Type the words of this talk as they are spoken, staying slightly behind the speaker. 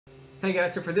Hey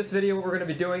guys, so for this video what we're going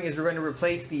to be doing is we're going to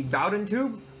replace the Bowden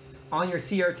tube on your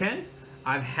CR10.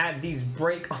 I've had these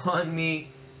break on me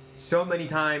so many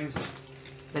times,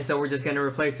 and so we're just going to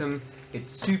replace them.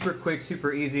 It's super quick,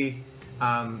 super easy.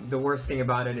 The worst thing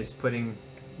about it is putting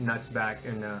nuts back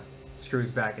and screws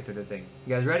back into the thing.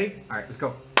 You guys ready? Alright, let's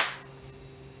go.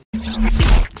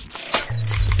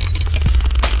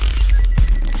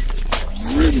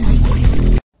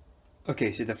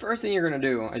 Okay, so the first thing you're going to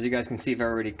do, as you guys can see, I've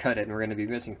already cut it and we're going to be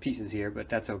missing pieces here, but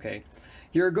that's okay.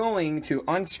 You're going to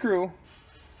unscrew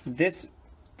this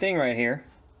thing right here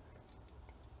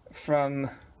from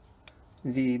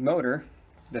the motor,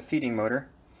 the feeding motor,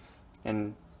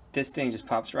 and this thing just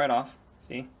pops right off,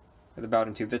 see, with the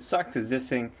Bowden tube. That sucks because this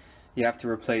thing you have to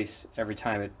replace every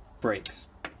time it breaks.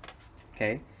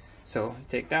 Okay, so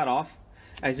take that off.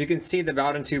 As you can see, the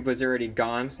Bowden tube was already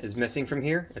gone, is missing from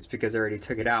here. It's because I already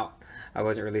took it out. I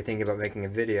wasn't really thinking about making a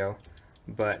video,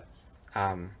 but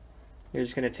you're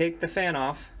just going to take the fan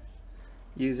off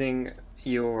using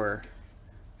your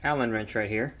Allen wrench right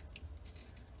here.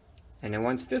 And then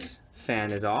once this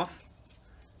fan is off,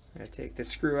 I'm going to take the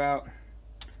screw out,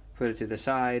 put it to the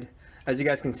side. As you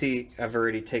guys can see, I've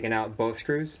already taken out both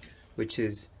screws, which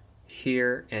is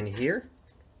here and here.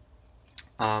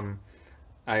 I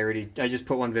just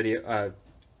put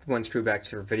one screw back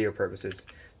for video purposes.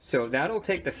 So that'll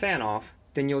take the fan off.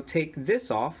 Then you'll take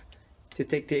this off to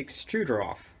take the extruder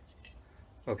off.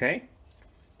 Okay?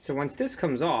 So once this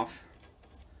comes off,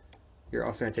 you're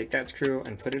also going to take that screw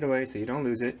and put it away so you don't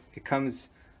lose it. It comes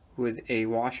with a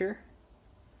washer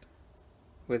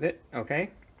with it,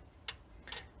 okay?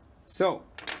 So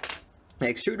the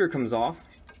extruder comes off,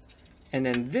 and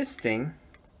then this thing,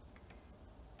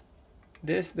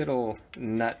 this little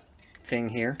nut thing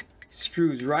here,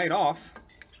 screws right off.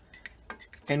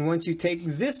 And once you take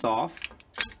this off,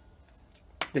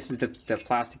 this is the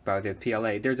plastic bow, the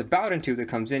PLA. There's a Bowden tube that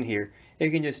comes in here.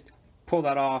 You can just pull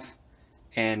that off,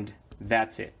 and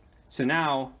that's it. So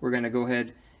now we're going to go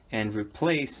ahead and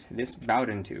replace this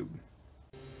Bowden tube.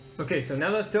 Okay, so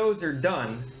now that those are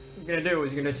done, what you're going to do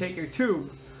is you're going to take your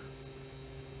tube,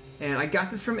 and I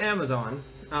got this from Amazon.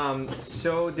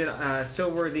 So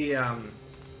were the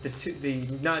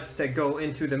nuts that go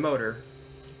into the motor,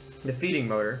 the feeding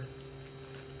motor.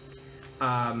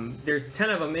 There's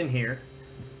 10 of them in here.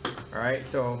 Alright,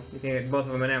 so you can get both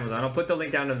of them on Amazon. I'll put the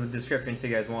link down in the description if you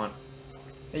guys want.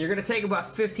 And you're going to take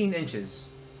about 15 inches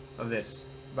of this,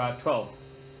 about 12,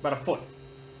 about a foot.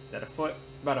 Is that a foot?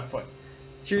 About a foot.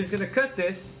 So you're just going to cut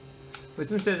this with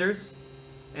some scissors,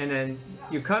 and then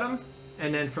you cut them,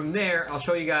 and then from there I'll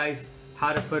show you guys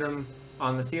how to put them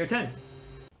on the CR10.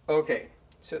 Okay,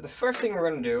 so the first thing we're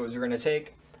going to do is we're going to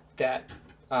take that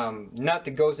nut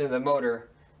that goes into the motor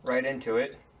right into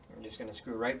it. I'm just going to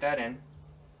screw right that in.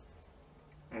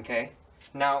 Okay,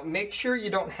 now make sure you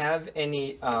don't have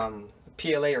any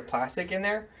PLA or plastic in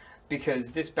there,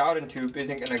 because this Bowden tube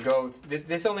isn't going to go,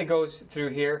 this only goes through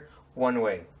here one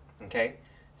way. Okay,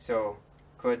 so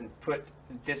go ahead and put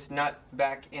this nut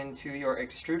back into your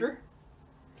extruder.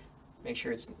 Make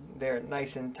sure it's there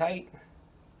nice and tight.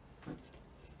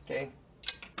 Okay,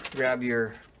 grab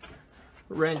your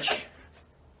wrench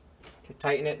to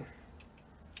tighten it.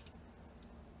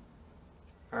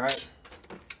 Alright,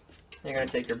 you're going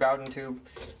to take your Bowden tube.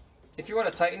 If you want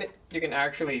to tighten it, you can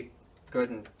actually go ahead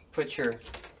and put your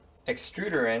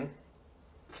extruder in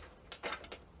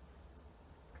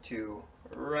to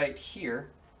right here.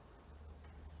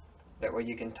 That way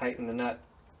you can tighten the nut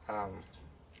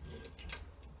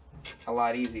a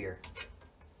lot easier.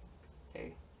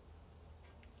 Okay.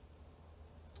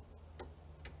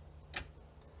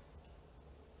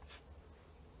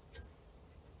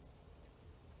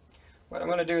 What I'm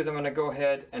going to do is I'm going to go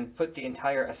ahead and put the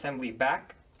entire assembly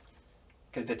back,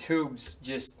 because the tubes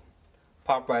just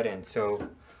pop right in. So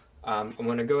I'm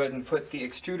going to go ahead and put the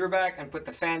extruder back and put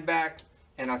the fan back,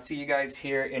 and I'll see you guys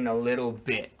here in a little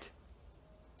bit.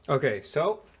 Okay,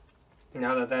 so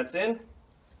now that that's in,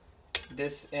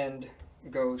 this end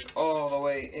goes all the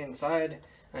way inside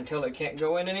until it can't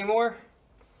go in anymore.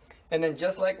 And then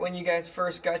just like when you guys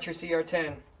first got your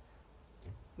CR10,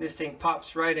 this thing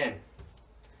pops right in.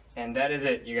 And that is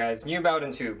it, you guys. New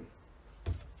Bowden tube.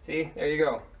 See, there you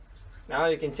go. Now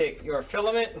you can take your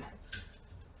filament,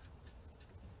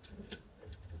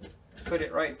 put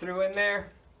it right through in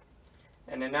there,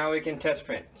 and then now we can test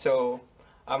print. So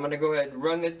I'm going to go ahead and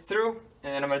run it through,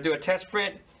 and then I'm going to do a test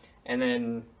print, and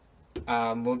then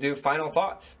we'll do final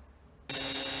thoughts.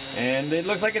 And it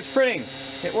looks like it's printing.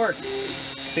 It works.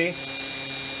 See?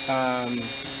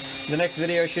 The next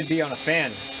video should be on a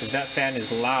fan, because that fan is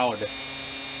loud.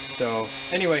 So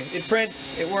anyway, it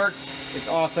prints, it works, it's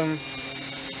awesome.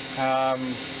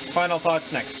 Final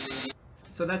thoughts next.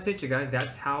 So that's it, you guys.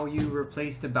 That's how you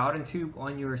replace the Bowden tube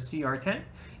on your CR10.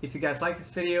 If you guys like this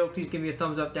video, please give me a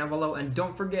thumbs up down below, and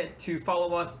don't forget to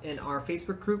follow us in our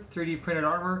Facebook group, 3D Printed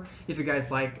Armor. If you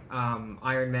guys like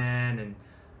Iron Man and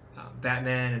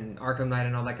Batman and Arkham Knight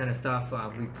and all that kind of stuff,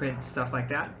 we print stuff like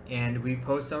that, and we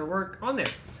post our work on there.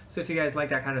 So if you guys like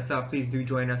that kind of stuff, please do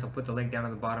join us. I'll put the link down on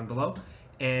the bottom below.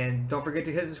 And don't forget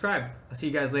to hit subscribe. I'll see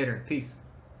you guys later. Peace.